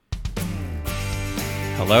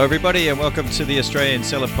Hello everybody and welcome to the Australian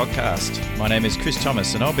Seller Podcast. My name is Chris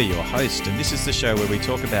Thomas and I'll be your host, and this is the show where we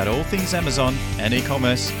talk about all things Amazon and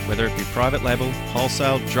e-commerce, whether it be private label,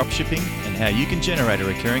 wholesale, dropshipping, and how you can generate a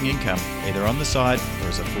recurring income either on the side or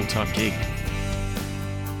as a full-time gig.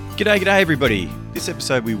 G'day everybody. This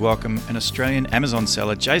episode we welcome an Australian Amazon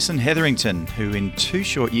seller, Jason Hetherington, who in 2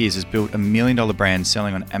 short years has built $1 million brand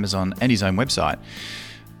selling on Amazon and his own website.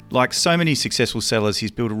 Like so many successful sellers,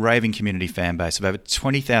 he's built a raving community fan base of over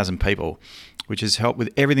 20,000 people, which has helped with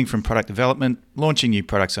everything from product development, launching new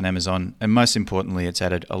products on Amazon, and most importantly, it's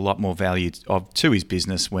added a lot more value to his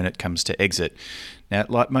business when it comes to exit. Now,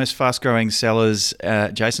 like most fast-growing sellers,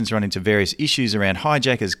 Jason's run into various issues around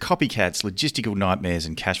hijackers, copycats, logistical nightmares,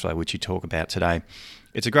 and cash flow, which you talk about today.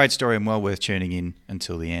 It's a great story and well worth tuning in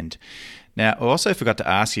until the end. Now, I also forgot to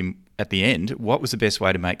ask him at the end what was the best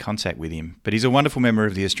way to make contact with him. But he's a wonderful member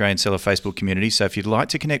of the Australian Seller Facebook community, so if you'd like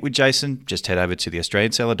to connect with Jason, just head over to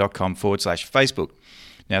theaustralianseller.com/Facebook.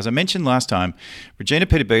 Now, as I mentioned last time, Regina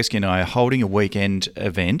Peterburgsky and I are holding a weekend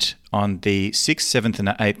event on the 6th, 7th and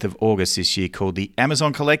 8th of August this year called the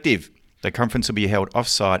Amazon Collective. The conference will be held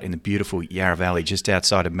off-site in the beautiful Yarra Valley, just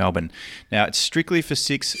outside of Melbourne. Now, it's strictly for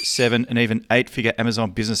 6, 7 and even 8-figure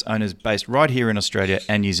Amazon business owners based right here in Australia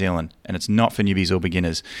and New Zealand, and it's not for newbies or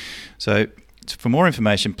beginners. So for more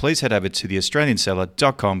information, please head over to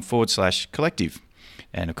theaustralianseller.com/collective.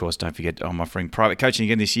 And of course, don't forget, I'm offering private coaching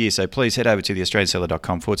again this year, so please head over to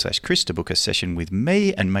theaustralianseller.com/Chris to book a session with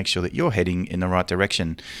me and make sure that you're heading in the right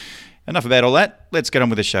direction. Enough about all that. Let's get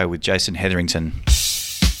on with the show with Jason Hetherington.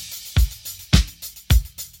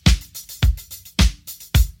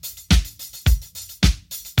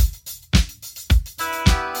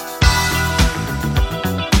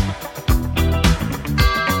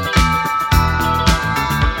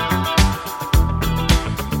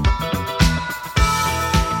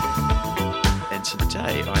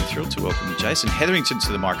 Jason Hetherington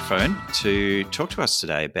to the microphone to talk to us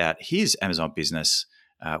today about his Amazon business,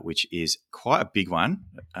 which is quite a big one.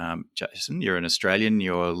 Jason, you're an Australian.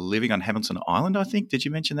 You're living on Hamilton Island, I think. Did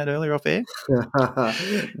you mention that earlier off air?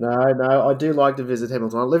 No. I do like to visit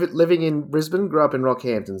Hamilton. I'm living in Brisbane, grew up in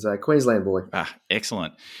Rockhampton, so Queensland boy.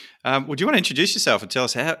 Excellent. Well, do you want to introduce yourself and tell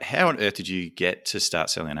us how on earth did you get to start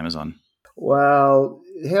selling on Amazon? Well,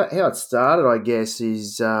 how it started, I guess,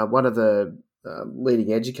 is one of the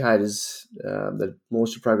leading educators that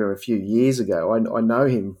launched a program a few years ago. I know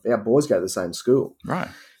him. Our boys go to the same school. Right.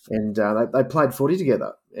 And they played footy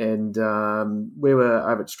together. And we were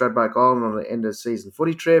over at Stradbroke Island on an end-of-season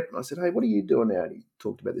footy trip. And I said, hey, what are you doing now? And he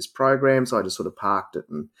talked about this program. So I just sort of parked it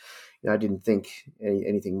and didn't think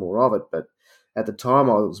anything more of it. But at the time,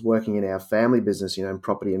 I was working in our family business, in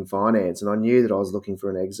property and finance. And I knew that I was looking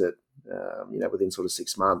for an exit, within sort of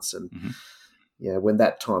 6 months. And when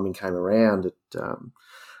that timing came around, I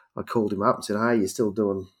called him up and said, "Hey, you're still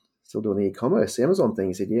doing the e-commerce Amazon thing?"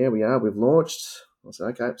 He said, "Yeah, we are. We've launched." I said,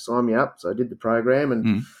 "Okay, sign me up." So I did the program,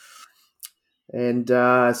 and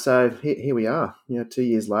so here we are. 2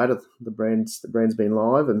 years later, the brand's been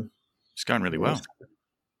live, and it's going really well.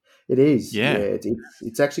 It is. Yeah.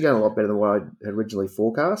 It's actually going a lot better than what I had originally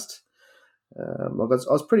forecast. I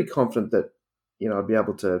was pretty confident that I'd be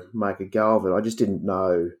able to make a go of it. I just didn't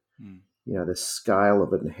know. The scale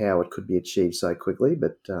of it and how it could be achieved so quickly,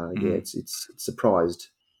 but it's surprised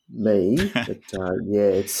me. But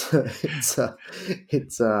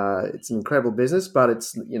it's an incredible business, but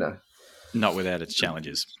it's not without its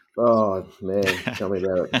challenges. Oh man, tell me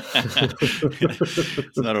about it.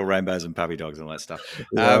 It's not all rainbows and puppy dogs and all that stuff.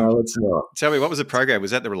 No, it's not. Tell me, what was the program?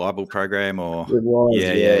 Was that the Reliable program or? It was.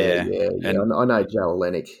 Yeah. And I know Joe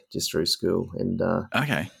Olenek just through school, and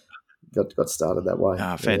okay. Got started that way.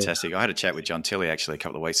 Fantastic. I had a chat with John Tilley actually a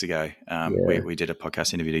couple of weeks ago. We did a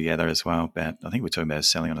podcast interview together as well about, I think we're talking about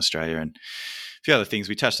selling on Australia and a few other things.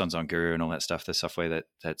 We touched on Zonguru and all that stuff, the software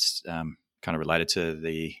that's kind of related to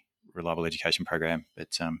the Reliable Education program.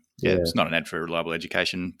 But it's not an ad for Reliable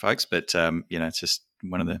Education, folks, but it's just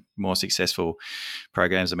one of the more successful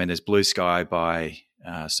programs. I mean, there's Blue Sky by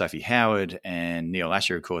Sophie Howard and Neil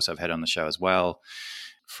Asher, of course, I've had on the show as well.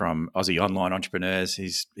 From Aussie online entrepreneurs.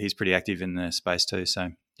 He's pretty active in the space too.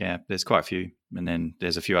 So yeah, there's quite a few, and then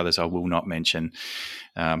there's a few others I will not mention.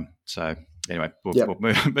 So anyway, we'll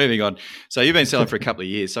moving on. So you've been selling for a couple of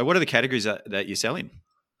years. So what are the categories that you're selling?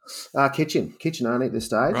 Kitchen only at this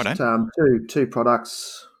stage. Right. Two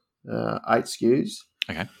products, 8 SKUs.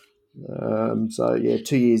 Okay.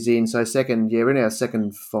 2 years in. So we're in our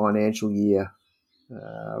second financial year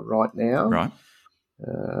right now. Right.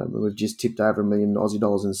 We've just tipped over $1 million Aussie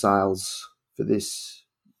dollars in sales for this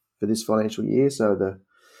financial year. So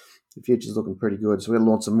the future's looking pretty good. So we're going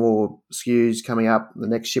to launch some more SKUs coming up. The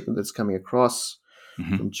next shipment that's coming across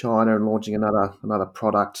Mm-hmm. from China, and launching another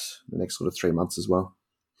product in the next sort of 3 months as well.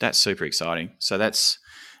 That's super exciting. So that's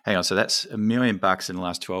 $1 million in the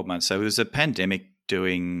last 12 months. So was the pandemic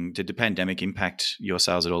did the pandemic impact your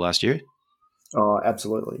sales at all last year? Oh,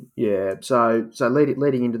 absolutely. Yeah. So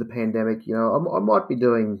leading into the pandemic, I might be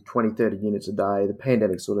doing 20, 30 units a day. The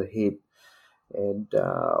pandemic sort of hit, and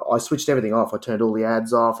I switched everything off. I turned all the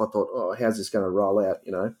ads off. I thought, oh, how's this going to roll out,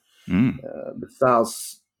 But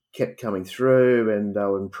sales kept coming through, and they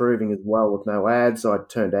were improving as well with no ads. So I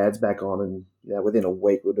turned ads back on, and within a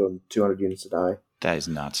week, we're doing 200 units a day. That is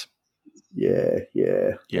nuts. Yeah.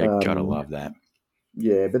 Yeah, gotta love that.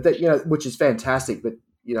 Yeah, but that, which is fantastic. But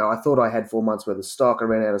I thought I had 4 months worth of stock. I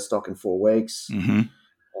ran out of stock in 4 weeks.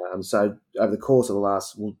 Mm-hmm. So over the course of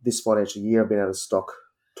this financial year, I've been out of stock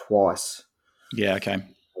twice. Yeah. Okay.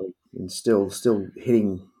 And still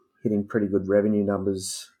hitting pretty good revenue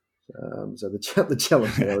numbers. So the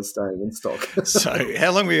challenge now is staying in stock. So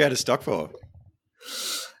how long were you out of stock for?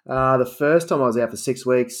 The first time I was out for 6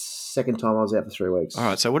 weeks. Second time I was out for 3 weeks. All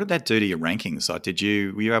right. So what did that do to your rankings? Like,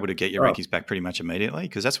 were you able to get your rankings back pretty much immediately?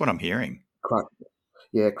 Because that's what I'm hearing.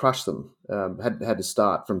 Crushed them. Had to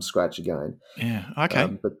start from scratch again. Yeah.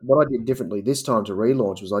 Okay. But what I did differently this time to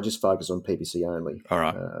relaunch was I just focused on PPC only. All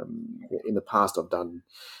right. In the past, I've done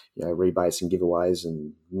rebates and giveaways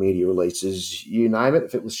and media releases, you name it.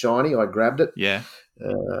 If it was shiny, I grabbed it. Yeah.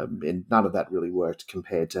 And none of that really worked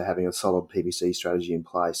compared to having a solid PPC strategy in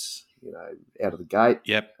place, out of the gate.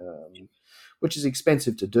 Yep. Which is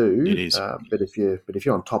expensive to do. It is. But if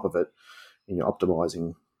you're on top of it and you're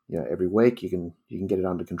optimizing, every week, you can get it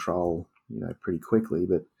under control, pretty quickly.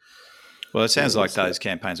 But well, it sounds like those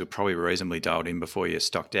campaigns were probably reasonably dialed in before you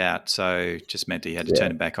stocked out. So just meant that you had to turn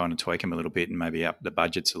them back on and tweak them a little bit and maybe up the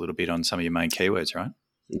budgets a little bit on some of your main keywords, right?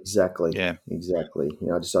 Exactly. Yeah. Exactly.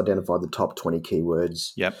 I just identified the top 20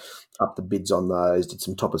 keywords. Yep. Up the bids on those, did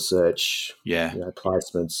some top of search. Yeah.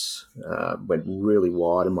 Placements, went really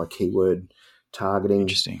wide in my keyword targeting.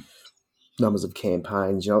 Interesting. Numbers of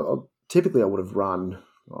campaigns. Typically I would have run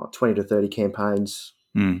 20 to 30 campaigns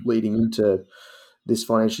leading into this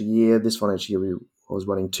financial year. This financial year, I was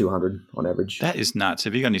running 200 on average. That is nuts.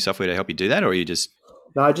 Have you got any software to help you do that, or are you just?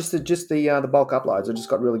 No, just the bulk uploads. I just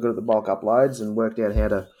got really good at the bulk uploads and worked out how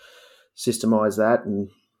to systemize that. And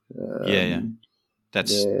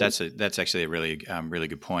that's actually a really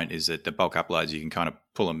good point. Is that the bulk uploads, you can kind of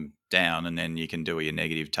pull them down, and then you can do all your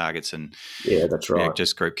negative targets and that's right.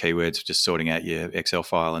 Just group keywords, just sorting out your Excel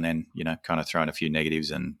file, and then kind of throwing a few negatives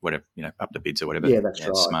and whatever, up the bids or whatever. Yeah, that's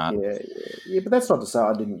right. Smart. Yeah, but that's not to say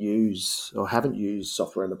I didn't use or haven't used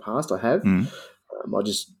software in the past. I have.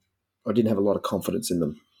 I didn't have a lot of confidence in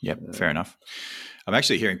them. Yep, fair enough. I'm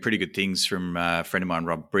actually hearing pretty good things from a friend of mine,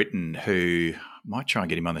 Rob Britton, who might try and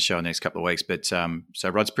get him on the show in the next couple of weeks. But so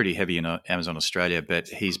Rod's pretty heavy in Amazon Australia, but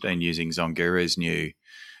he's been using Zonguru's new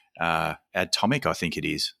Atomic, I think it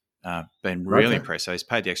is. Been really impressed. So he's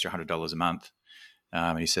paid the extra $100 a month.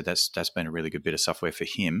 And he said that's been a really good bit of software for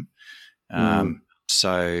him.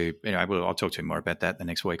 So I'll talk to him more about that the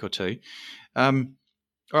next week or two.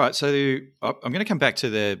 All right, so I'm going to come back to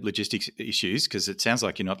the logistics issues because it sounds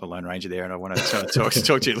like you're not the Lone Ranger there, and I want to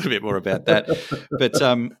talk to you a little bit more about that. But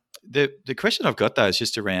the question I've got though is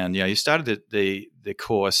just around, you started the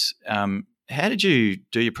course. How did you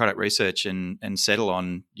do your product research and settle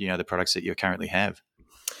on the products that you currently have?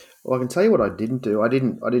 Well, I can tell you what I didn't do. I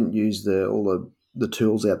didn't use all the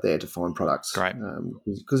tools out there to find products. Great.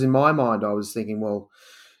 Because in my mind, I was thinking, well,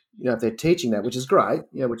 if they're teaching that, which is great,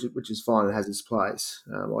 which is fine and has its place.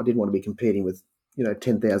 I didn't want to be competing with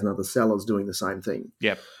 10,000 other sellers doing the same thing.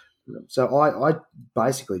 Yep. So I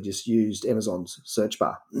basically just used Amazon's search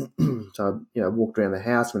bar. So walked around the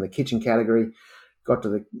house, in the kitchen category, got to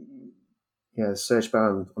the search bar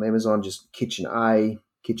on Amazon, just kitchen A,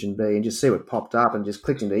 kitchen B, and just see what popped up, and just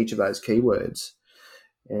clicked into each of those keywords,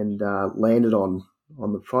 and landed on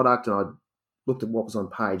the product. And I looked at what was on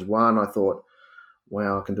page one. I thought,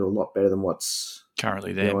 wow, I can do a lot better than what's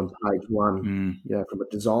currently there on page one. From a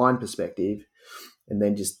design perspective. And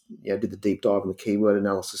then just did the deep dive on the keyword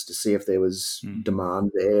analysis to see if there was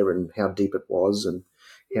demand there and how deep it was and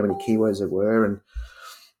how many keywords there were,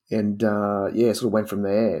 and sort of went from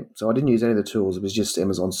there. So I didn't use any of the tools; it was just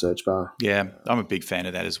Amazon search bar. Yeah, I'm a big fan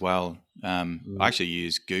of that as well. I actually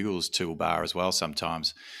use Google's toolbar as well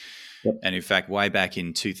sometimes. Yep. And in fact, way back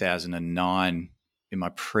in 2009, in my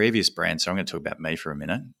previous brand, so I'm going to talk about me for a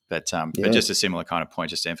minute, but just a similar kind of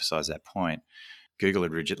point, just to emphasize that point. Google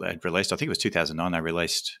had released, I think it was 2009, they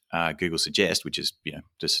released Google Suggest, which is,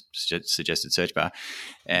 just suggested search bar.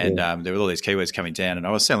 And there were all these keywords coming down. And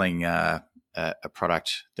I was selling a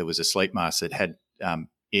product that was a sleep mask that had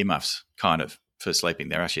earmuffs kind of for sleeping.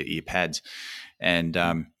 They're actually ear pads. And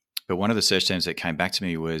but one of the search terms that came back to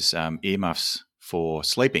me was earmuffs for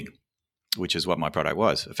sleeping, which is what my product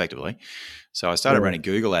was effectively. So I started running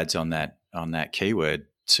Google ads on that keyword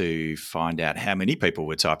to find out how many people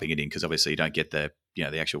were typing it in, because obviously you don't get the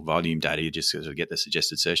actual volume data, you just sort of get the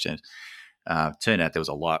suggested search terms. Turned out there was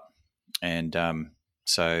a lot, and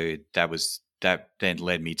so that then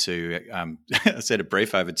led me to I sent a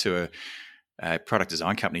brief over to a product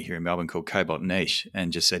design company here in Melbourne called Cobalt Niche,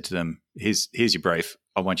 and just said to them, here's your brief.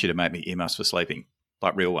 I want you to make me earmuffs for sleeping,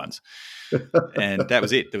 like real ones. And that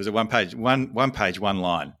was it. There was a one page, one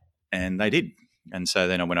line, and they did. And so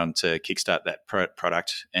then I went on to kickstart that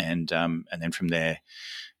product, and then from there,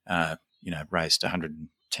 raised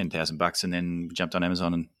 $110,000, and then jumped on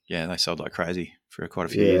Amazon, and they sold like crazy for quite a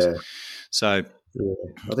few years. So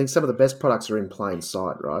I think some of the best products are in plain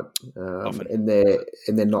sight, right? Often. And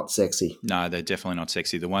they're not sexy. No, they're definitely not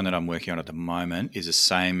sexy. The one that I'm working on at the moment is the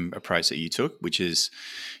same approach that you took, which is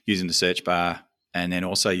using the search bar and then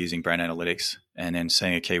also using brand analytics, and then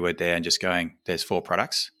seeing a keyword there and just going, there's 4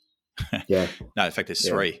 products. Yeah. No, in fact, there's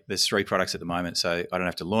 3. There's 3 products at the moment, so I don't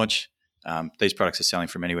have to launch. These products are selling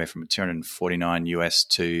from anywhere from $249 US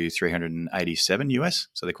to $387 US,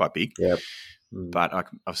 so they're quite big. Yep. But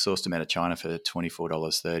I've sourced them out of China for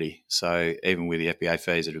 $24.30. So even with the FBA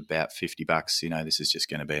fees at about $50, this is just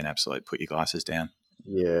going to be an absolute put your glasses down.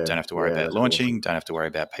 Yeah. Don't have to worry about launching. Awesome. Don't have to worry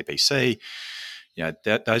about PPC.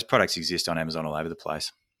 Those products exist on Amazon all over the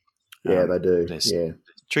place. Yeah, they do. They're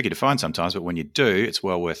tricky to find sometimes, but when you do, it's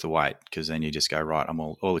well worth the wait, because then you just go, right,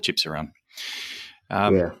 all the chips are on.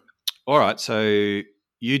 All right, so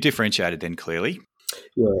you differentiated then clearly.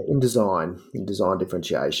 Yeah, in design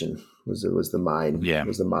differentiation was the main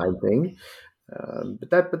thing.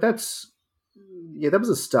 That was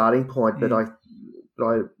a starting point. But I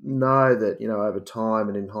know that over time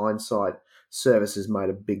and in hindsight, service has made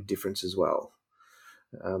a big difference as well.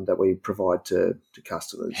 That we provide to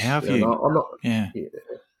customers. How have you? I'm not.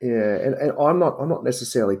 And I'm not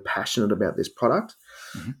necessarily passionate about this product,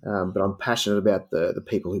 but I'm passionate about the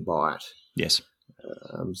people who buy it. Yes.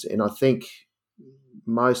 And I think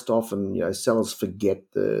most often, sellers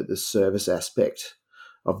forget the service aspect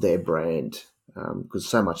of their brand, because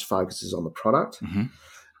so much focus is on the product. Mm-hmm.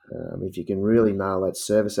 If you can really nail that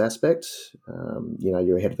service aspect,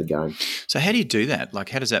 you're ahead of the game. So how do you do that? Like,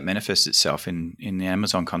 how does that manifest itself in the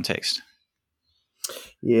Amazon context?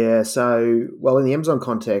 Yeah, so, in the Amazon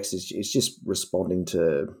context, it's just responding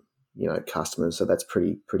to, customers. So that's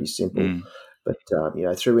pretty simple. But,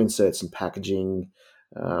 through inserts and packaging,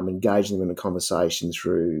 engaging them in a conversation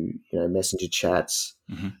through, messenger chats,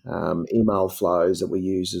 email flows that we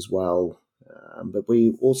use as well. But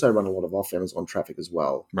we also run a lot of off-Amazon traffic as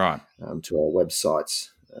well, right? To our websites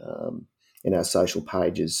and our social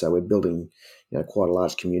pages. So we're building, quite a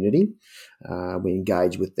large community. We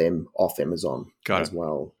engage with them off Amazon as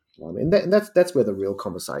well. And that's where the real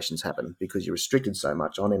conversations happen, because you're restricted so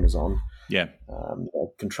much on Amazon. Yeah.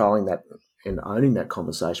 Controlling that and owning that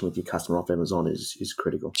conversation with your customer off Amazon is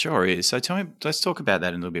critical. Sure is. So tell me, let's talk about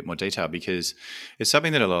that in a little bit more detail, because it's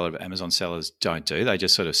something that a lot of Amazon sellers don't do. They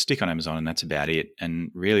just sort of stick on Amazon and that's about it. And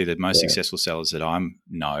really the most successful sellers that I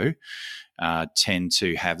know tend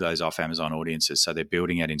to have those off Amazon audiences. So they're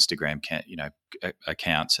building out Instagram,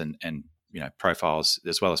 accounts and profiles,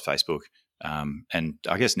 as well as Facebook. And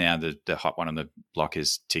I guess now the hot one on the block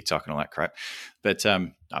is TikTok and all that crap. But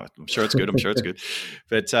I'm sure it's good.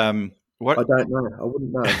 But what? I don't know. I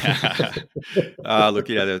wouldn't know. Look,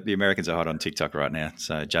 the Americans are hot on TikTok right now.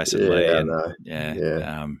 So Jason Lee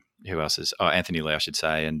and who else is? Oh, Anthony Lee, I should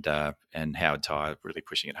say, and Howard Ty really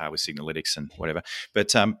pushing it hard with Signalytics and whatever.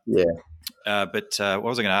 But what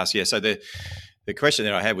was I going to ask? Yeah, so the question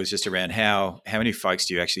that I had was just around how many folks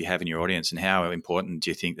do you actually have in your audience, and how important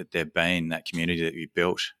do you think that they've been, that community that you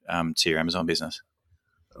built to your Amazon business?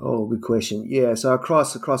 Oh, good question. Yeah, so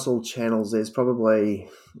across all channels, there's probably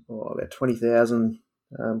about 20,000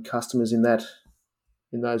 customers in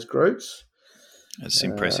those groups. That's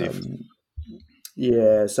impressive.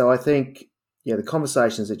 So I think the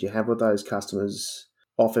conversations that you have with those customers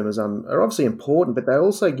off Amazon are obviously important, but they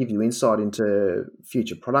also give you insight into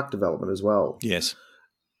future product development as well. Yes.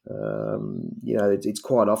 It's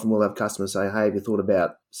quite often we'll have customers say, "Hey, have you thought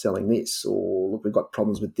about selling this?" Or, "Look, we've got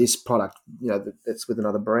problems with this product, that's with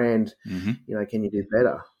another brand. Mm-hmm. Can you do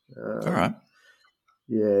better?" All right.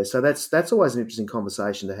 Yeah, so that's always an interesting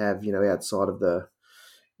conversation to have. Outside of the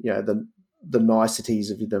the niceties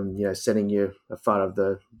of them, sending you a photo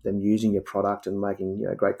of them using your product and making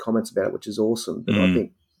great comments about it, which is awesome. But I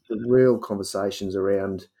think the real conversations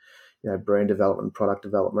around brand development, product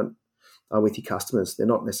development are with your customers. They're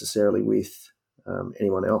not necessarily with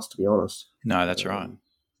anyone else, to be honest. No, that's right.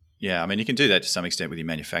 Yeah, I mean, you can do that to some extent with your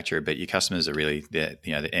manufacturer, but your customers are really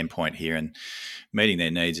the end point here, and meeting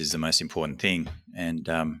their needs is the most important thing. And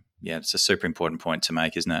it's a super important point to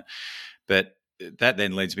make, isn't it? But that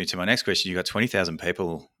then leads me to my next question. You've got 20,000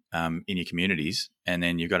 people in your communities, and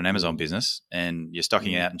then you've got an Amazon business, and you're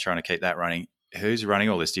stocking out and trying to keep that running. Who's running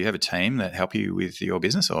all this? Do you have a team that help you with your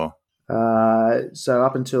business, or? So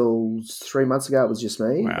up until 3 months ago, it was just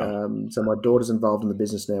me. Wow. So my daughter's involved in the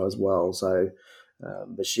business now as well. So,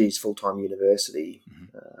 but she's full-time university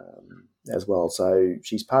as well. So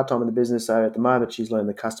she's part-time in the business. So at the moment, she's learning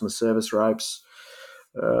the customer service ropes,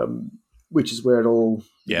 which is where it all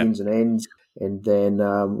begins and ends. And then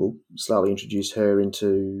we'll slowly introduce her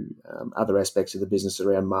into other aspects of the business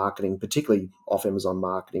around marketing, particularly off Amazon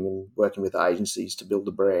marketing and working with agencies to build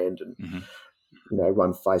the brand and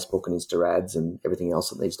run Facebook and Insta ads and everything else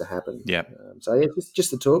that needs to happen. Yeah. So it's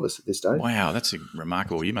just the two of us at this stage. Wow, that's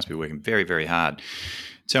remarkable. You must be working very, very hard.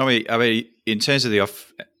 Tell me, I mean, in terms of the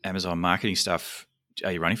off Amazon marketing stuff,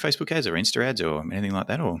 are you running Facebook ads or Insta ads or anything like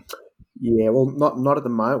that, or? Yeah, well, not at the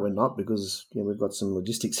moment. We're not, because we've got some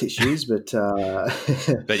logistics issues. But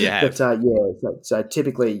but you have. So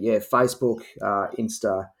typically, Facebook,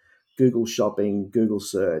 Insta, Google Shopping, Google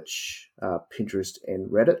Search, Pinterest,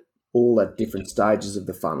 and Reddit, all at different stages of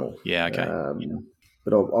the funnel. Yeah. Okay.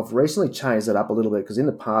 But I've recently changed that up a little bit, because in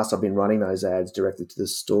the past I've been running those ads directly to the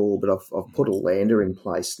store, but I've put a lander in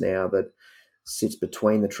place now that sits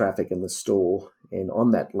between the traffic and the store. And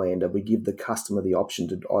on that lander, we give the customer the option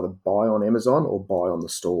to either buy on Amazon or buy on the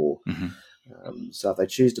store. So if they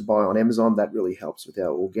choose to buy on Amazon, that really helps with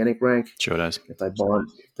our organic rank. Sure does. If they buy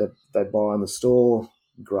on the store,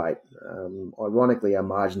 great. Ironically, our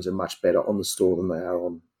margins are much better on the store than they are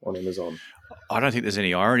on Amazon. I don't think there's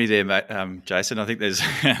any irony there, mate, Jason. I think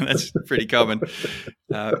that's pretty common.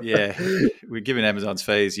 We're giving Amazon's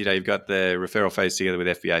fees. You've got the referral fees together with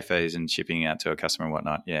FBA fees and shipping out to a customer and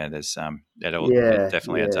whatnot. Yeah, there's it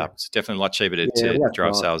definitely adds up. It's definitely a lot cheaper to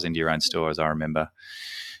drive sales into your own store, as I remember.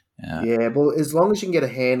 Well, as long as you can get a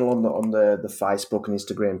handle on the Facebook and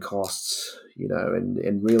Instagram costs,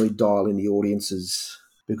 and really dial in the audiences,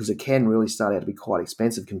 because it can really start out to be quite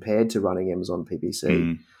expensive compared to running Amazon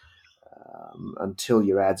PPC. Until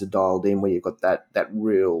your ads are dialed in, where you've got that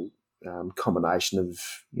real combination of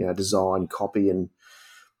design, copy, and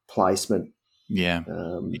placement.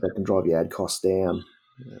 That can drive your ad costs down.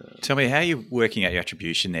 Tell me, how are you working out your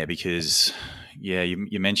attribution there? Because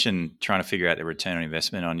you mentioned trying to figure out the return on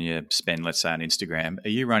investment on your spend, let's say on Instagram. Are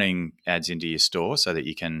you running ads into your store so that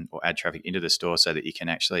you can, or ad traffic into the store so that you can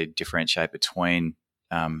actually differentiate between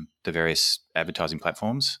the various advertising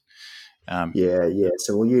platforms? So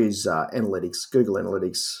we'll use analytics, Google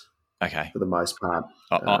Analytics, for the most part.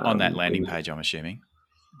 On that landing page, I'm assuming.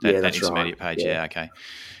 That intermediate page, okay.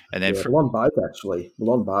 And then we're on both, actually.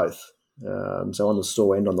 We're on both. So on the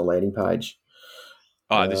store and on the landing page.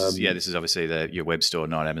 This is obviously your web store,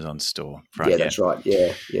 not Amazon's store. Right? That's right.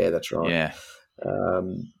 Yeah, that's right. Yeah.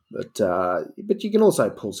 But you can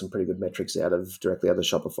also pull some pretty good metrics directly out of the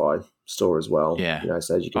Shopify store as well. Yeah.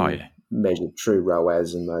 So you can measure true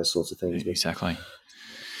ROAS and those sorts of things. Exactly.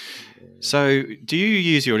 So, do you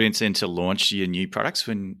use your audience then to launch your new products?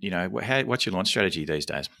 When what's your launch strategy these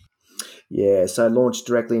days? Yeah, so launch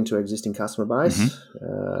directly into our existing customer base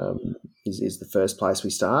is the first place we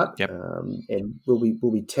start. Yep. And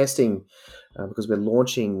we'll be testing because we're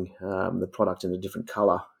launching the product in a different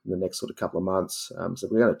color in the next sort of couple of months. So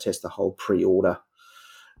we're going to test the whole pre-order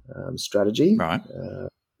strategy. Right.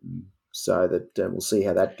 So that we'll see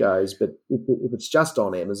how that goes. But if it's just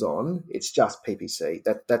on Amazon, it's just PPC.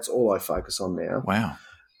 That's all I focus on now. Wow.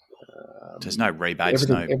 There's no rebates.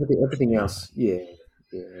 Everything else. Yeah.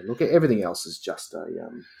 Look, everything else is just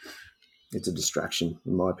it's a distraction,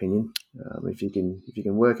 in my opinion. If you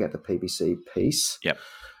can work out the PPC piece, yep.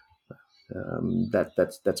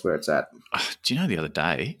 That's where it's at. Do you know, the other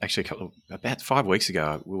day, actually about 5 weeks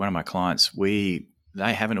ago, one of my clients, they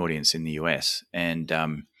have an audience in the US, and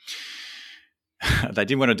they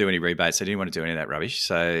didn't want to do any rebates. They didn't want to do any of that rubbish.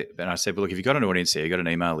 So, and I said, well, look, if you've got an audience there, you've got an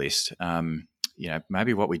email list,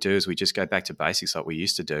 maybe what we do is we just go back to basics like we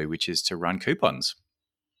used to do, which is to run coupons,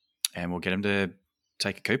 and we'll get them to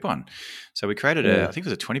take a coupon. So we created I think it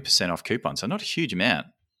was a 20% off coupon, so not a huge amount.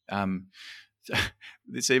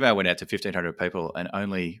 This email went out to 1,500 people, and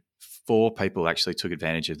only 4 people actually took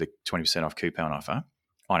advantage of the 20% off coupon offer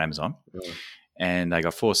on Amazon. and they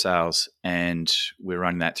got 4 sales, and we're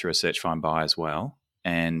running that through a search find buy as well.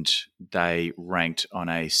 And they ranked on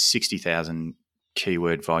a 60,000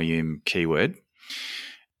 keyword volume keyword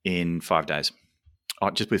in 5 days,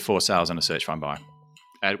 just with 4 sales on a search find buy,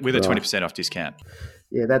 with a 20% off discount.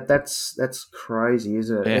 Yeah, that's crazy,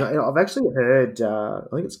 isn't it? Yeah. And I've actually heard, I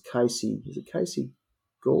think it's Casey. Is it Casey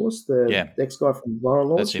Gorse, the ex-guy from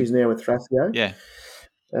Laurel Launch, who's now with Thrasio? Yeah.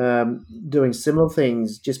 Doing similar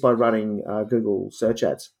things just by running Google search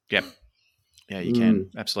ads. Yep. Yeah, you can.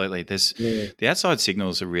 Absolutely. The outside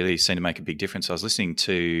signals are really seem to make a big difference. I was listening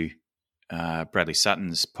to Bradley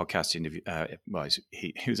Sutton's podcast interview.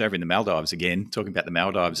 He was over in the Maldives again, talking about the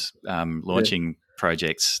Maldives launching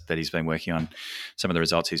projects that he's been working on, some of the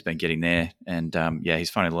results he's been getting there. And he's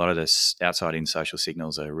finding a lot of this outside in social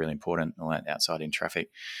signals are really important, all that outside in traffic.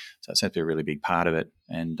 So it seems to be a really big part of it.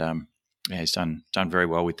 And he's done very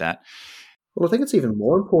well with that. Well, I think it's even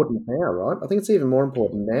more important now, right? I think it's even more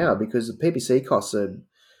important now because the PPC costs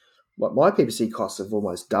my PPC costs have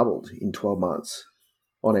almost doubled in 12 months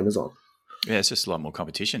on Amazon. Yeah, it's just a lot more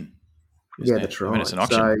competition. Yeah, that's right. I mean, it's an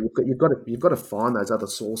auction. So you've got to find those other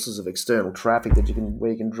sources of external traffic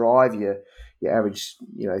where you can drive your average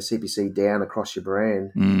CPC down across your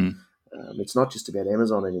brand. It's not just about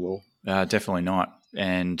Amazon anymore. Definitely not.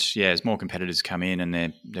 And as more competitors come in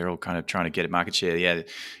and they're all kind of trying to get a market share. Yeah,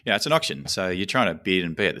 it's an auction. So you're trying to bid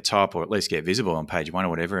and be at the top or at least get visible on page 1 or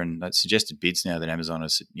whatever. And that's suggested bids now that Amazon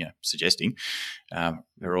is suggesting.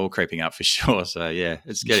 They're all creeping up for sure. So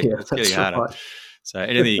it's getting harder. Right. So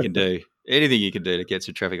anything you can do to get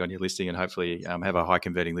some traffic on your listing and hopefully have a high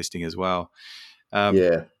converting listing as well.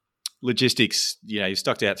 Logistics, you've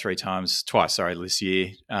stocked out twice this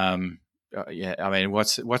year. I mean,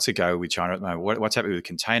 what's a go with China at the moment? What's happening with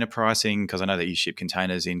container pricing? Because I know that you ship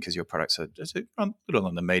containers in because your products are just a little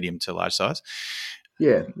on the medium to large size.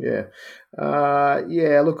 Yeah. Look,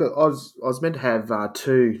 I was meant to have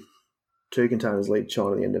two containers leave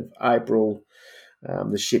China at the end of April.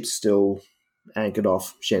 The ship's still anchored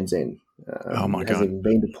off Shenzhen. Oh my God! Hasn't even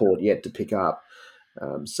been to port yet to pick up.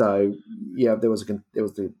 There was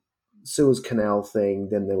the Suez Canal thing,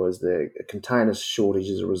 then there was the container shortage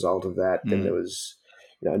as a result of that, then there was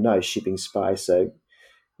no shipping space, so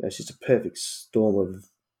it's just a perfect storm of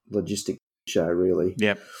logistic show really.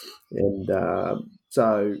 Yep. And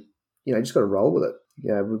you just got to roll with it,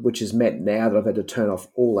 which has meant now that I've had to turn off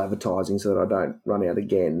all advertising so that I don't run out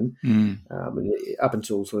again. Up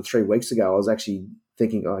until sort of 3 weeks ago I was actually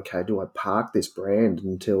thinking, okay, do I park this brand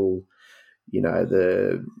until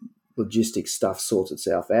the logistics stuff sorts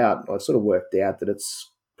itself out? I sort of worked out that it's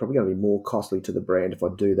probably going to be more costly to the brand if I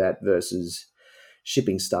do that versus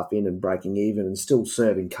shipping stuff in and breaking even and still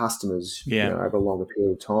serving customers over a longer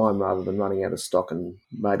period of time rather than running out of stock and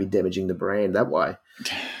maybe damaging the brand that way.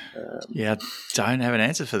 I don't have an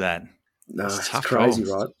answer for that. No, it's crazy,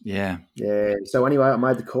 right? Yeah. So anyway, I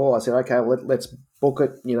made the call. I said, okay, let's book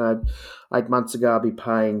it. 8 months ago, I'd be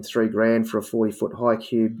paying $3,000 for a 40-foot high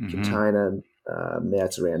cube container. Now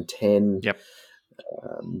it's around 10. Yep.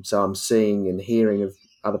 So I'm seeing and hearing of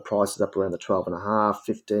other prices up around the 12.5,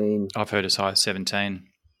 15. I've heard as high as 17.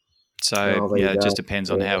 So it just depends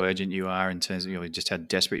on how urgent you are in terms of just how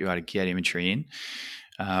desperate you are to get inventory in.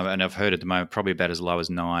 And I've heard at the moment probably about as low as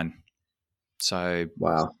 9. So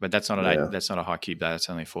wow, but that's not an 8. That's not a high cube though. That's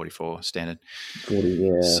only a 44 standard. 40,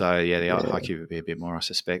 yeah. So the high cube would be a bit more, I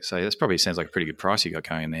suspect. So that's probably sounds like a pretty good price you got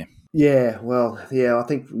going in there. Yeah, well, I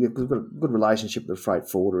think we've got a good relationship with the freight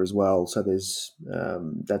forwarder as well. So there's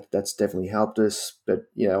that's definitely helped us. But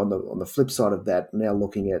on the flip side of that, now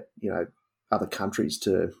looking at other countries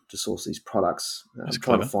to source these products,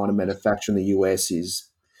 trying to find a manufacturer in the US is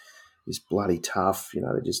bloody tough.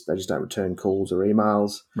 They just don't return calls or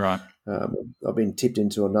emails. Right. I've been tipped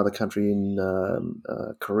into another country in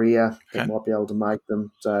Korea that might be able to make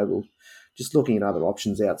them. So we're just looking at other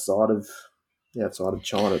options outside of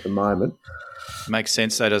China at the moment. Makes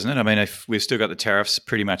sense though, doesn't it? I mean, if we've still got the tariffs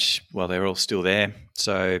pretty much, they're all still there.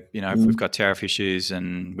 So, if we've got tariff issues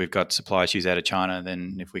and we've got supply issues out of China,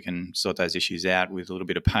 then if we can sort those issues out with a little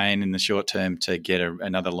bit of pain in the short term to get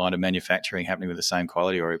another line of manufacturing happening with the same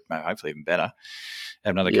quality or hopefully even better,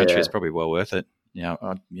 have another country is probably well worth it. I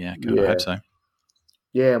hope so.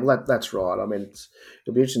 Yeah, well, that's right. I mean,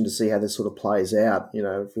 it'll be interesting to see how this sort of plays out.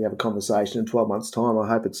 If we have a conversation in 12 months' time, I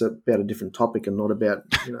hope it's about a different topic and not about,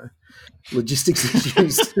 logistics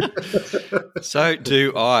issues. So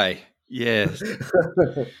do I. Yeah.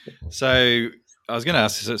 So I was going to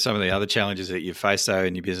ask some of the other challenges that you've faced, though,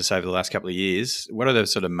 in your business over the last couple of years. What are the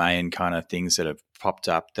sort of main kind of things that have popped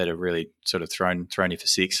up that have really sort of thrown you for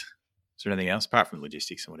six? Is there anything else apart from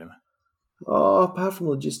logistics or whatever? Oh, apart from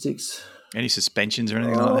logistics, Any suspensions or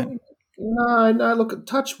anything like that? Oh, no. Look,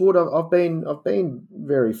 touch wood. I've been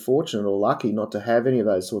very fortunate or lucky not to have any of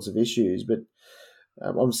those sorts of issues. But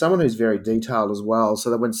I'm someone who's very detailed as well, so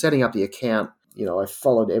that when setting up the account, I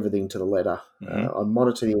followed everything to the letter. Mm-hmm. I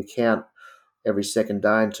monitor the account every second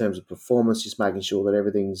day in terms of performance, just making sure that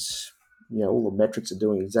everything's, all the metrics are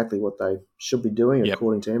doing exactly what they should be doing Yep.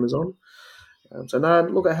 according to Amazon. So no,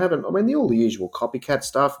 look, I haven't. I mean, all the usual copycat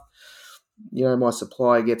stuff. My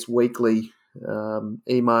supplier gets weekly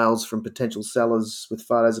emails from potential sellers with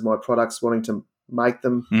photos of my products wanting to make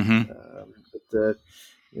them. Mm-hmm. But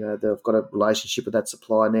they've got a relationship with that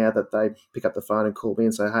supplier now that they pick up the phone and call me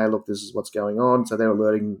and say, hey, look, this is what's going on. So they're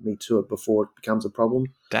alerting me to it before it becomes a problem.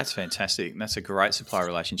 That's fantastic. That's a great supplier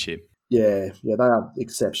relationship. Yeah, they are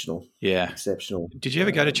exceptional. Yeah. Exceptional. Did you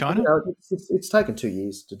ever go to China? It's taken 2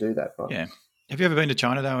 years to do that, right? Yeah. Have you ever been to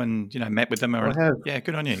China though and, met with them? I have. Yeah,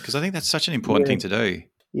 good on you. Because I think that's such an important thing to do.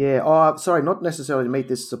 Yeah. Oh, sorry, not necessarily to meet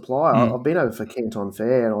this supplier. Mm. I've been over for Canton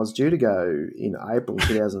Fair, and I was due to go in April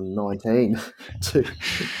 2019 to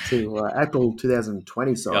April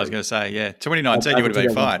 2020. Sorry, I was going to say, 2019 you would have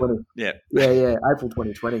been fine. Yeah. Yeah, April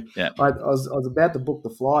 2020. Yeah. I was about to book the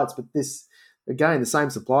flights, but this again the same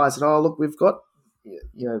supplier said, "Oh, look, we've got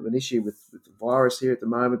an issue with the virus here at the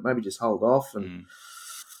moment. Maybe just hold off." And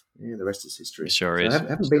the rest is history. It sure so is. I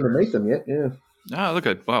haven't been to meet them yet. Yeah. No, look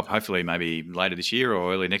at hopefully maybe later this year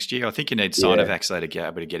or early next year. I think you need Sinovac to be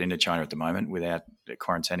able to get into China at the moment without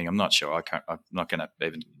quarantining. I'm not sure. I'm not going to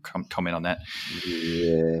even comment on that.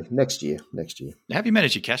 Yeah, next year. How have you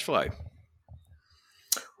managed your cash flow?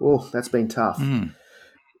 Oh, that's been tough.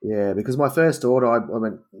 Yeah, because my first order, I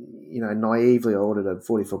went, naively, I ordered a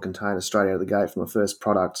 40-foot container straight out of the gate for my first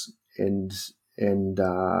product, and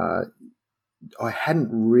I hadn't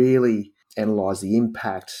really analysed the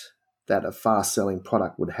impact that a fast-selling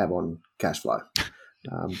product would have on cash flow.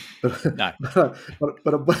 No.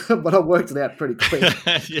 But I worked it out pretty quick.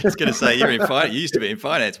 I was going to say, you're in finance. You used to be in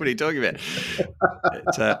finance. What are you talking about?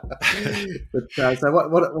 So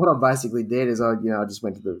what I basically did is I just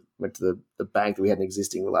went to the bank that we had an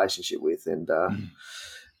existing relationship with, and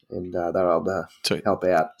they were able to help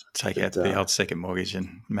out. Take out the old second mortgage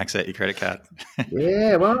and max out your credit card.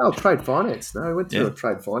 Yeah, well, trade finance. No, we went through a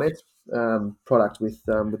trade finance product with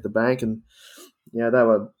the bank, and they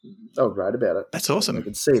were great about it. That's awesome. I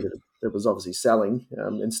could see that it was obviously selling,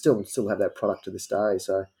 and still have that product to this day.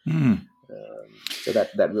 So, so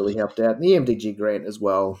that really helped out. And the MDG grant as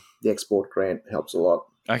well, the export grant helps a lot.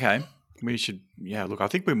 Okay. We should, look, I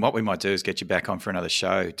think what we might do is get you back on for another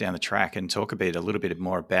show down the track and talk a little bit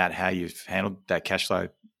more about how you've handled that cash flow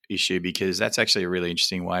issue, because that's actually a really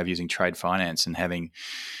interesting way of using trade finance and having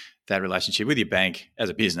that relationship with your bank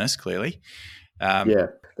as a business, clearly.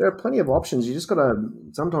 There are plenty of options. You just got to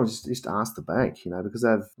sometimes just ask the bank, because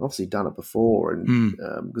they've obviously done it before. And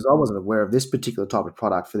because I wasn't aware of this particular type of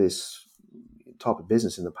product for this type of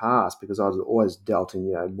business in the past, because I was always dealt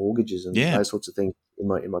in mortgages and those sorts of things in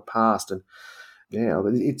my past, and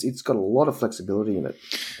it's got a lot of flexibility in it.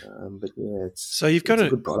 But it's a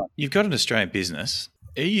good product. You've got an Australian business.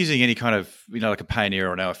 Are you using any kind of like a Payoneer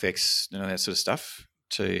or an OFX, that sort of stuff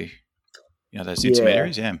to those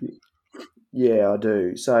intermediaries? Yeah, I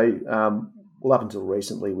do. So, up until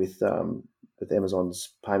recently with Amazon's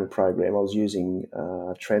payment program, I was using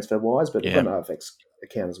TransferWise, but I've got an OFX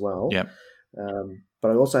account as well. Yeah.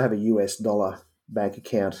 But I also have a US dollar bank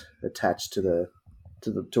account attached to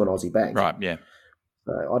an Aussie bank. Right. Yeah.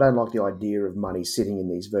 So I don't like the idea of money sitting in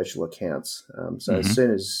these virtual accounts. So as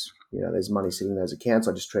soon as there's money sitting in those accounts,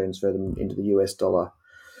 I just transfer them into the US dollar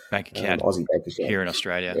bank account, Aussie bank account here in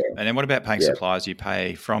Australia. Yeah. And then what about paying suppliers? Do you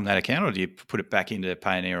pay from that account, or do you put it back into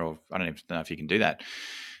Payoneer? Or I don't even know if you can do that.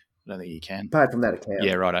 I don't think you can. Pay it from that account.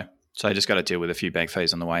 Yeah, righto. So you just got to deal with a few bank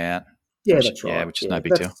fees on the way out. Yeah, that's right. Yeah, which is no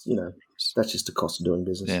big deal. That's just the cost of doing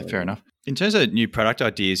business. Yeah, fair enough. In terms of new product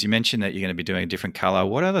ideas, you mentioned that you're going to be doing a different colour.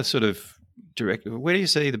 What other sort of where do you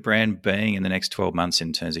see the brand being in the next 12 months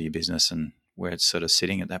in terms of your business and where it's sort of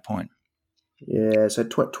sitting at that point? Yeah, so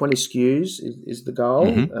 20 SKUs is the goal.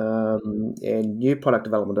 And new product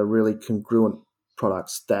development are really congruent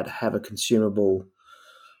products that have a consumable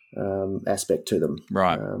aspect to them.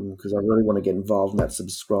 Right. Because I really want to get involved in that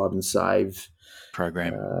subscribe and save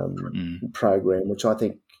program, which I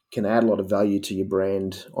think can add a lot of value to your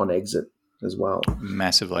brand on exit as well.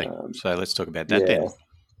 Massively. So let's talk about that then.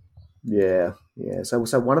 Yeah. So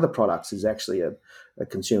one of the products is actually a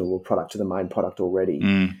consumable product to the main product already.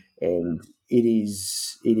 And it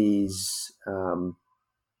is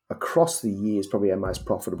across the years probably our most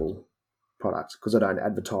profitable product because I don't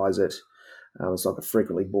advertise it. It's like a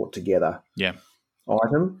frequently bought together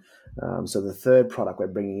item. So the third product we're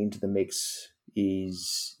bringing into the mix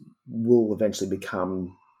will eventually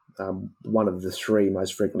become one of the three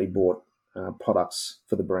most frequently bought products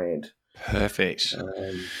for the brand. Perfect.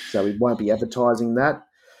 So we won't be advertising that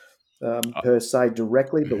per se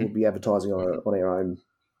directly, but we'll be advertising on our own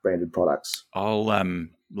branded products.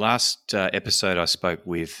 Last episode I spoke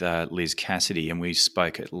with Liz Cassidy, and we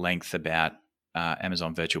spoke at length about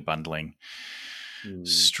Amazon virtual bundling.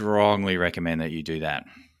 Strongly recommend that you do that.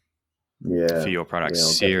 For your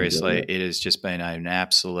products. Seriously, it has just been an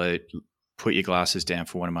absolute put your glasses down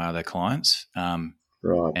for one of my other clients.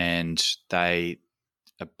 Right. And they,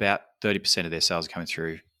 about 30% of their sales are coming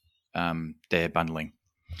through their bundling,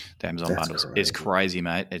 the Amazon bundles. Crazy. It's crazy,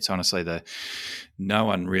 mate. It's honestly no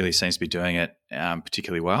one really seems to be doing it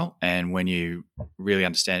particularly well. And when you really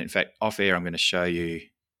understand it, in fact, off air, I'm going to show you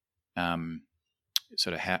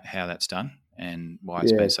sort of how that's done and why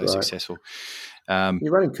it's been so successful.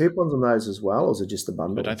 You're running coupons on those as well, or is it just the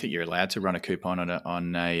bundle? I don't think you're allowed to run a coupon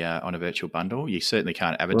on a virtual bundle. You certainly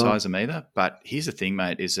can't advertise them either. But here's the thing,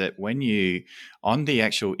 mate, is that when you on the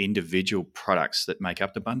actual individual products that make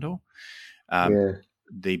up the bundle,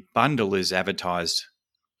 the bundle is advertised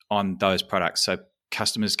on those products, so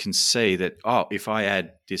customers can see that if I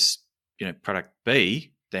add this product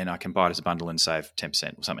B, then I can buy it as a bundle and save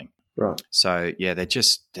 10% or something. Right. So they're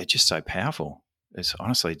just so powerful. It's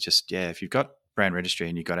honestly just if you've got brand registry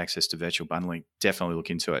and you've got access to virtual bundling, definitely look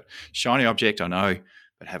into it. Shiny object, I know,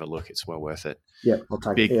 but have a look. It's well worth it. Yeah, I'll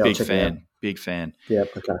take it. Big fan. Big fan. Yeah,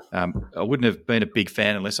 okay. I wouldn't have been a big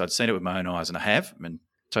fan unless I'd seen it with my own eyes, and I have. I'm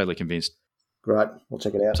totally convinced. Great. I'll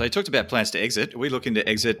check it out. So you talked about plans to exit. Are we looking to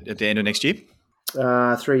exit at the end of next year?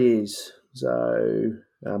 3 years. So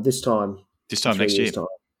this time next year?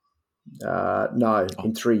 No,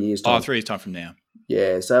 in 3 years' time. 3 years' time from now.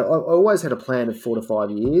 Yeah, so I always had a plan of 4 to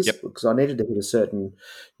 5 years because I needed to hit a certain,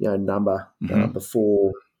 number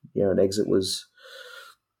before an exit was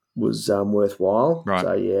worthwhile. Right.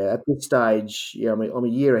 So at this stage, I'm a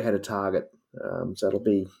year ahead of target. So it'll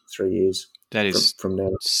be 3 years. That is from now.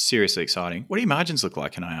 Seriously exciting. What do your margins look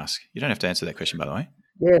like? Can I ask? You don't have to answer that question, by the way.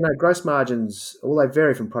 Yeah, no, gross margins. Well, they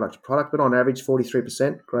vary from product to product, but on average,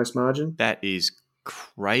 43% gross margin. That is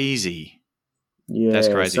crazy. Yeah, that's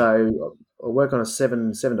crazy. So I work on a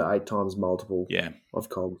 7 to 8 times multiple of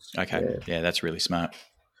COGS. Okay. Yeah, that's really smart.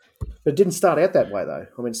 But it didn't start out that way, though.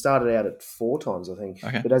 I mean, it started out at 4 times, I think.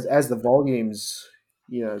 Okay. But as the volumes,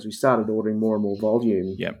 as we started ordering more and more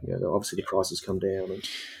volume, obviously the prices come down.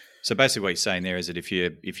 So basically what you're saying there is that if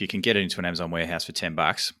you can get it into an Amazon warehouse for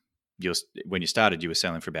 $10, when you started, you were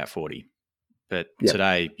selling for about 40. But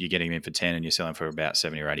today you're getting them in for 10 and you're selling for about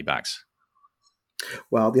 70 or $80.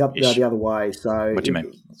 Well, the other way. So what do you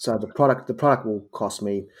mean? So the product will cost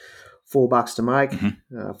me $4 to make,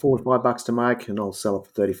 $4 to $5 to make, and I'll sell it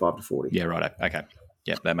for 35 to 40. Yeah, right. Okay.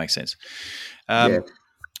 Yeah, that makes sense.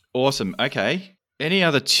 Awesome. Okay. Any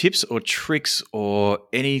other tips or tricks or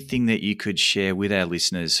anything that you could share with our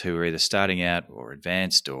listeners who are either starting out or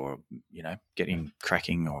advanced or, getting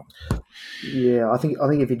cracking or? Yeah, I think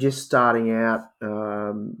if you're just starting out,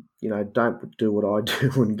 don't do what I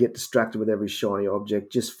do and get distracted with every shiny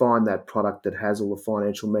object. Just find that product that has all the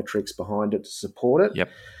financial metrics behind it to support it.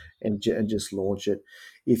 Yep. And just launch it.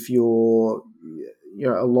 If you're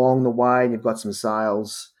along the way and you've got some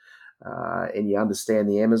sales and you understand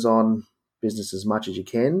the Amazon business as much as you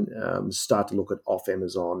can, start to look at off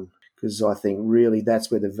Amazon, because I think really that's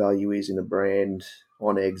where the value is in a brand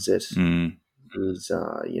on exit. Is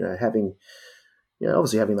having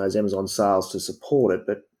obviously having those Amazon sales to support it,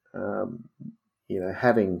 but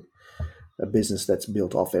having a business that's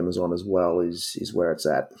built off Amazon as well is where it's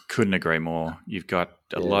at. Couldn't agree more. You've got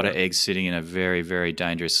a lot of eggs sitting in a very, very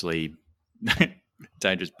dangerous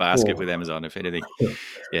basket with Amazon, if anything.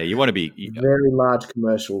 Yeah, you want to be very large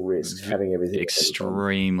commercial risk having everything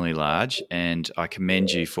extremely large. And I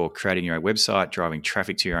commend you for creating your own website, driving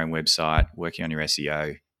traffic to your own website, working on your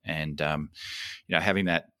SEO, and having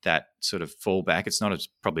that sort of fallback. It's not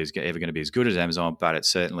probably ever going to be as good as Amazon, but it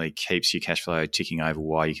certainly keeps your cash flow ticking over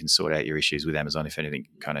while you can sort out your issues with Amazon if anything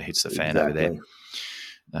kind of hits the fan over there.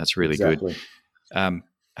 That's really good.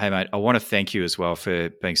 Hey, mate, I want to thank you as well for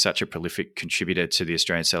being such a prolific contributor to the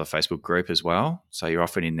Australian Seller Facebook group as well. So you're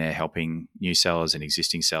often in there helping new sellers and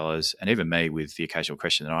existing sellers, and even me with the occasional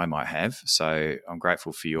question that I might have. So I'm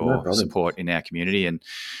grateful for your support in our community, and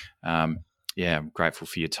I'm grateful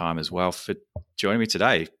for your time as well for joining me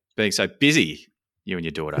today, being so busy, you and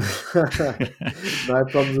your daughter. No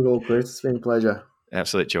problems at all, Chris. It's been a pleasure.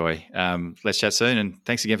 Absolute joy. Let's chat soon, and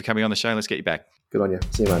thanks again for coming on the show. Let's get you back. Good on you.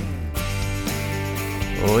 See you, mate.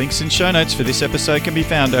 All links and show notes for this episode can be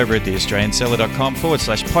found over at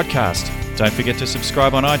theaustralianseller.com/podcast. Don't forget to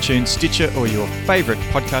subscribe on iTunes, Stitcher, or your favourite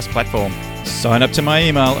podcast platform. Sign up to my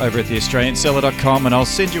email over at theaustralianseller.com and I'll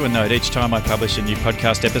send you a note each time I publish a new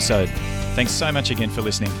podcast episode. Thanks so much again for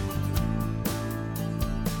listening.